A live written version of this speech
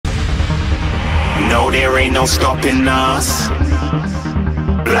there ain't no stopping us.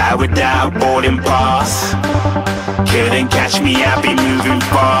 Fly without boarding pass. Couldn't catch me, I be moving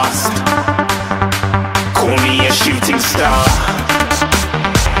fast. Call me a shooting star.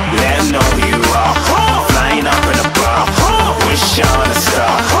 Let 'em know who you are. Flying up in a bar. Wish on a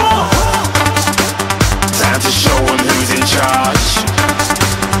star. Time to show 'em who's in charge.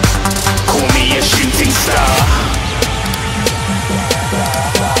 Call me a shooting star.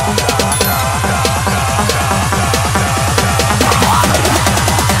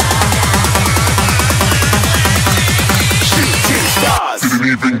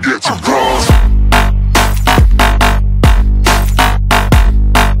 Didn't even get to cross.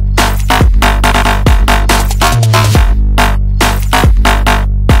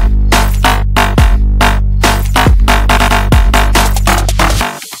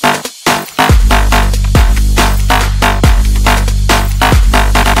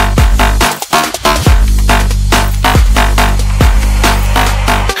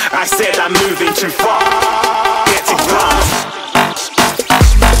 I said I'm moving too far. Get to glass.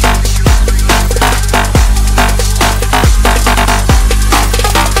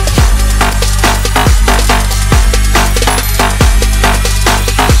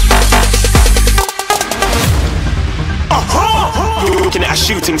 Looking at a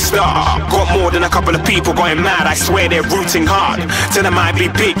shooting star. Got more than a couple of people going mad, I swear they're rooting hard. Tell them I be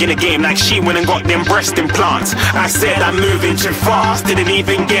big in the game like she went and got them breast implants. I said I'm moving too fast, didn't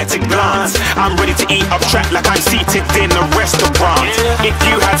even get to glance. I'm ready to eat up track like I'm seated in a restaurant. If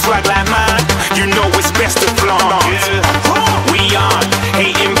you had swag like mine, you know it's best to flaunt. We aren't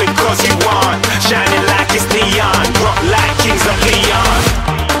hating because you aren't shining like it's neon, rock like kings of Leon.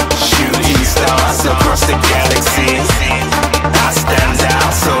 Shooting stars across the galaxy. I stand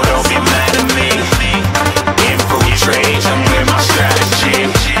out, so don't be mad at me. Infiltrate, I'm with my strategy.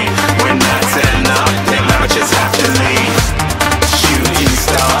 When I turn up, then I just have to leave. Shooting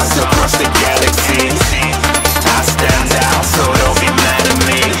stars across the galaxy. I stand out, so don't be mad at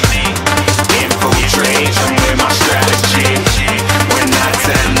me. Infiltrate, I'm with my strategy. When I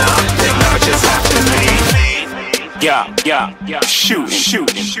turn up, then I just have to leave. Shoot, shoot.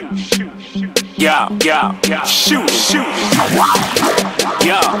 Shoot, shoot.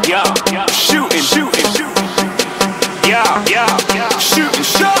 Shooting, shooting. Shooting.